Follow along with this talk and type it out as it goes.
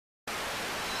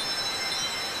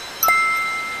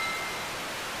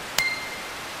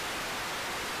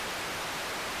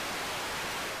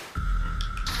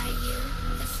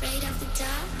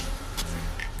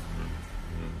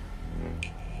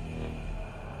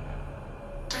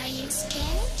Are you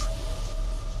scared?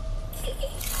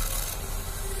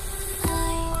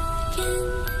 I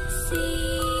can see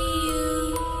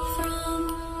you from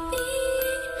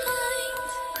behind.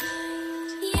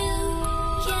 You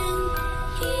can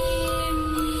hear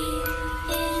me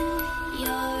in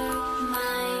your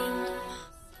mind.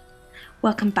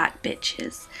 Welcome back,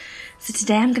 bitches. So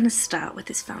today I'm going to start with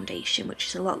this foundation, which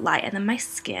is a lot lighter than my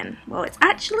skin. Well, it's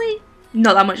actually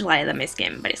not that much lighter than my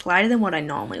skin, but it's lighter than what I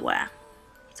normally wear.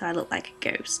 So I look like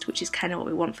a ghost, which is kind of what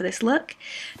we want for this look.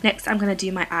 Next, I'm going to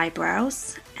do my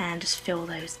eyebrows and just fill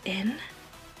those in.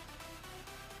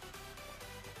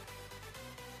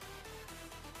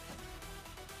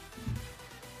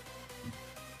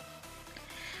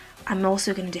 I'm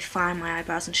also going to define my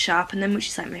eyebrows and sharpen them, which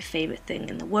is like my favourite thing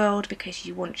in the world, because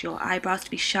you want your eyebrows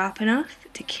to be sharp enough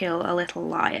to kill a little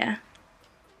liar.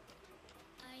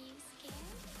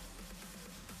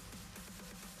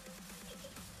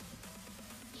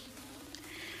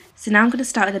 So now I'm going to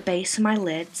start at the base of my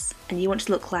lids, and you want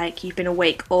to look like you've been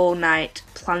awake all night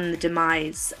planning the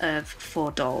demise of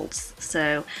 4 dolls.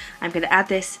 So I'm going to add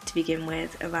this to begin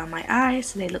with around my eyes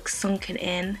so they look sunken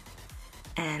in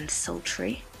and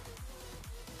sultry.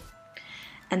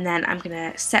 And then I'm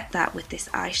going to set that with this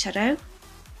eyeshadow.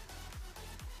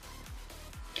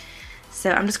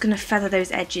 So I'm just going to feather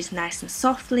those edges nice and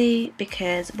softly,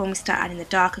 because when we start adding the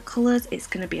darker colours it's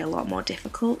going to be a lot more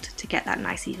difficult to get that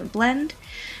nice even blend.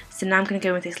 So now I'm going to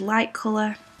go with this light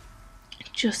colour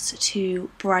just to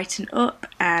brighten up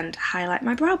and highlight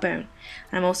my brow bone.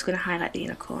 And I'm also going to highlight the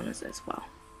inner corners as well.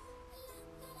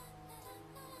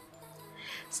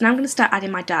 So now I'm going to start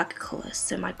adding my darker colours.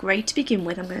 So my grey to begin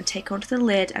with, I'm going to take onto the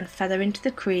lid and feather into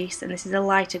the crease, and this is a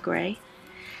lighter grey.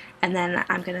 And then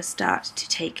I'm going to start to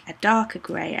take a darker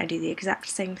grey and do the exact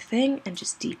same thing and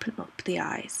just deepen up the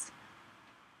eyes.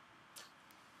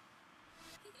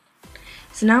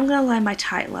 So now I'm going to line my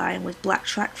tight line with Black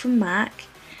Track from MAC,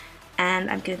 and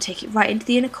I'm going to take it right into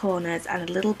the inner corners and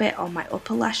a little bit on my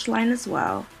upper lash line as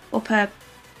well. Upper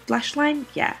lash line?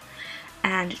 Yeah.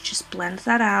 And just blend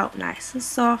that out nice and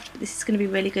soft. But this is going to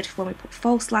be really good for when we put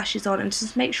false lashes on, and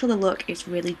just make sure the look is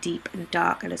really deep and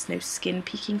dark and there's no skin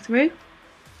peeking through.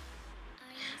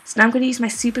 So now I'm going to use my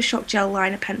Super Shock Gel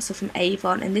Liner Pencil from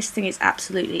Avon, and this thing is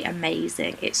absolutely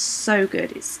amazing. It's so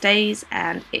good, it stays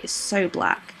and it is so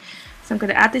black. So I'm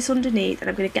going to add this underneath, and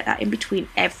I'm going to get that in between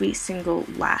every single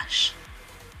lash.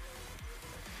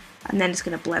 And then just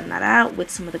going to blend that out with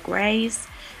some of the greys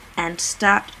and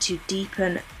start to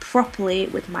deepen properly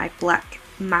with my black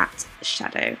matte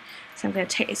shadow. So I'm going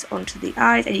to take this onto the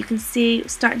eyes, and you can see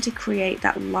it's starting to create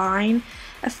that line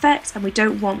effect, and we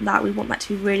don't want that. We want that to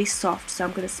be really soft, so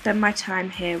I'm going to spend my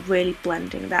time here really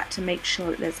blending that to make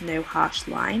sure that there's no harsh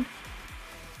line.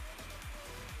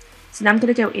 So now I'm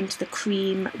going to go into the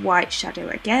cream white shadow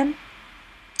again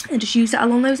and just use that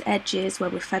along those edges where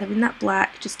we're feathering that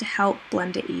black, just to help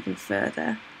blend it even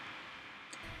further.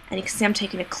 And you can see I'm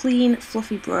taking a clean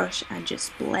fluffy brush and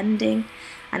just blending,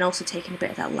 and also taking a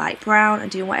bit of that light brown and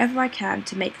doing whatever I can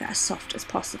to make that as soft as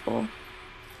possible.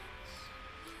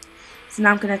 So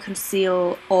now I'm going to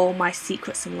conceal all my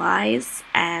secrets and lies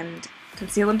and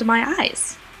conceal under my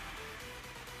eyes,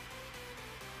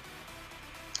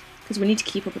 because we need to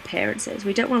keep up appearances.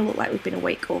 We don't want to look like we've been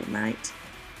awake all night.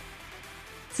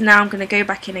 So now I'm going to go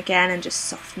back in again and just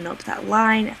soften up that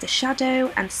line of the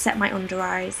shadow and set my under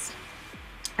eyes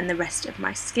and the rest of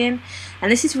my skin.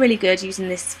 And this is really good using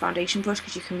this foundation brush,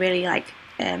 because you can really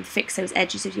fix those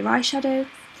edges of your eyeshadow.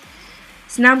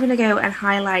 So now I'm going to go and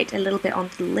highlight a little bit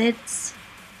onto the lids,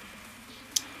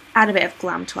 add a bit of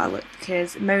glam to our look,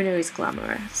 because Mona is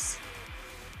glamorous.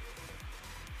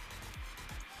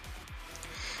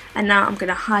 And now I'm going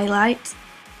to highlight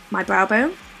my brow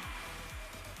bone,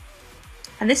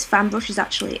 and this fan brush is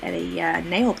actually a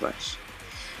nail brush.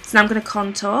 So now I'm going to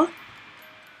contour,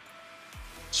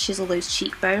 chisel those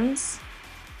cheekbones,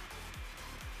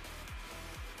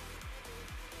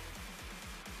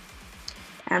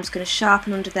 and I'm just going to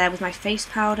sharpen under there with my face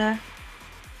powder,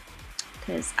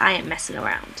 because I ain't messing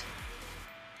around.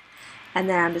 And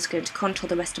then I'm just going to contour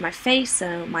the rest of my face,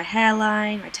 so my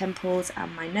hairline, my temples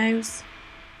and my nose.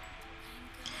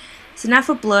 So now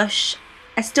for blush,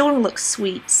 I still want to look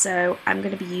sweet, so I'm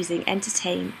going to be using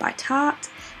Entertain by Tarte,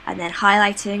 and then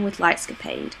highlighting with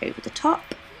Lightscapade over the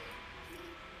top.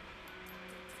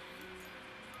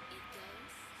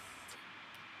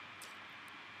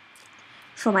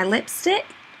 For my lipstick,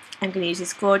 I'm going to use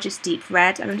this gorgeous deep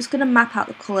red, and I'm just going to map out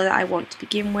the colour that I want to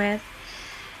begin with.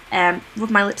 Rub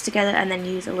my lips together and then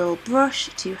use a little brush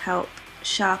to help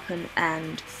sharpen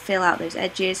and fill out those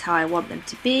edges how I want them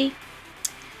to be.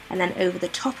 And then over the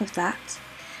top of that,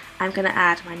 I'm going to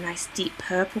add my nice deep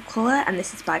purple colour, and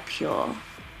this is by Pure.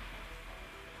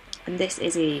 And this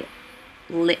is a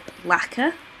lip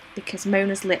lacquer because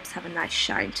Mona's lips have a nice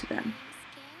shine to them.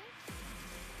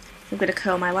 I'm going to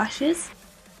curl my lashes.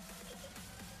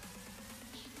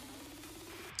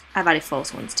 I've added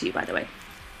false ones too, by the way.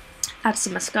 Add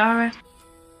some mascara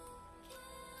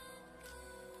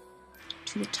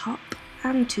to the top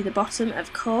and to the bottom,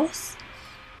 of course.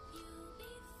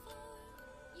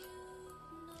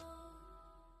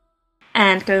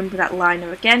 And go in with that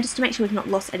liner again just to make sure we've not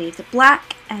lost any of the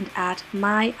black, and add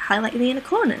my highlight in the inner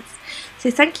corners. So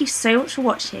thank you so much for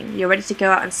watching. You're ready to go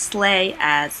out and slay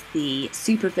as the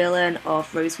super villain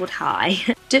of Rosewood High.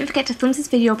 Don't forget to thumbs this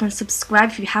video up and subscribe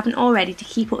if you haven't already to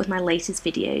keep up with my latest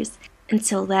videos.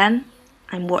 Until then,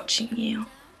 I'm watching you.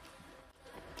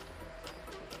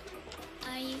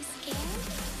 Are you scared?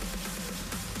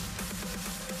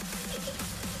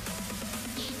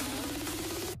 You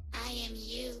know, I am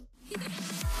you.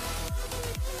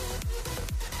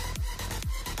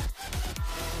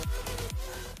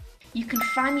 You can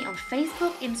find me on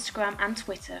Facebook, Instagram and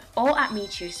Twitter, or at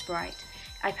MeteorSprite.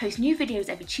 I post new videos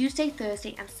every Tuesday,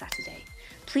 Thursday and Saturday.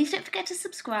 Please don't forget to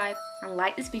subscribe and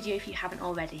like this video if you haven't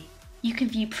already. You can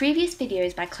view previous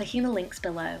videos by clicking the links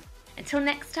below. Until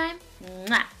next time,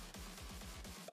 mwah!